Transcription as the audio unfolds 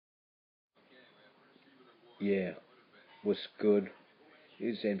Yeah, what's good?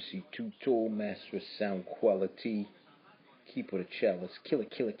 Is MC Two Tall Master of Sound Quality. Keep with a chalice. Killer,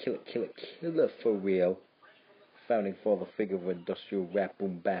 killer, killer, killer, killer for real. Founding father figure of industrial rap,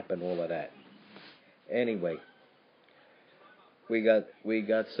 boom bap, and all of that. Anyway, we got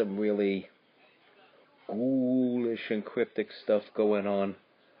some really ghoulish and cryptic stuff going on.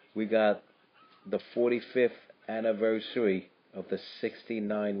 We got the 45th anniversary of the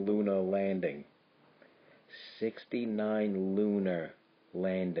 69 lunar landing. 69 lunar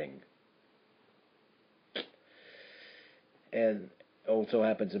landing. And also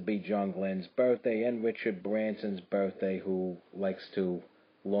happens to be John Glenn's birthday and Richard Branson's birthday, who likes to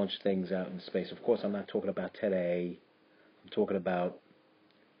launch things out in space. Of course, I'm not talking about today. I'm talking about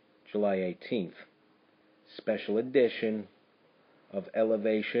July 18th. Special edition of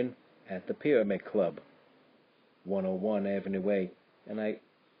Elevation at the Pyramid Club, 101 Avenue A. And I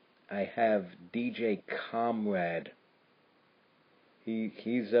have DJ Comrade.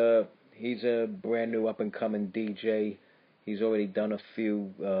 He's a brand new up and coming DJ. He's already done a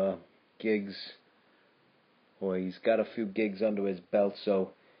few gigs, or he's got a few gigs under his belt,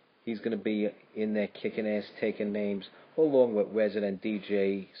 so he's going to be in there kicking ass, taking names, along with resident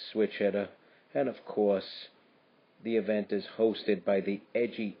DJ Switchhitter. And of course, the event is hosted by the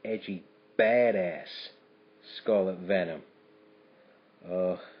edgy, badass Scarlet Venom.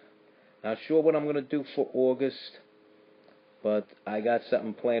 Not sure what I'm going to do for August, but I got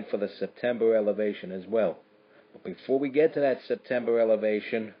something planned for the September elevation as well. But before we get to that September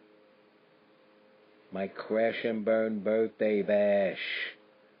elevation, my crash and burn birthday bash.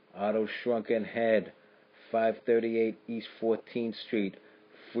 Otto Shrunken Head, 538 East 14th Street.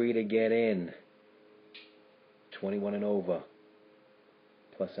 Free to get in. 21 and over.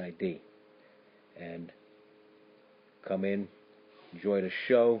 Plus ID. And come in, enjoy the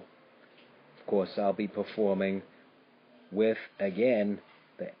show. Of course, I'll be performing with, again,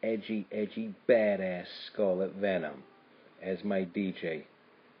 the edgy, badass Scarlet Venom as my DJ.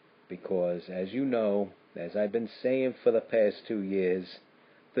 Because, as you know, as I've been saying for the past 2 years,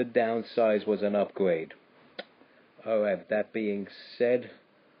 the downsize was an upgrade. Alright, that being said,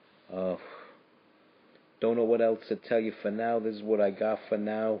 don't know what else to tell you for now. This is what I got for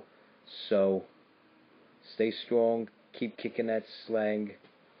now. So, stay strong, keep kicking that slang.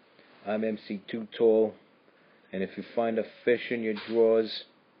 I'm MC Too Tall. And if you find a fish in your drawers,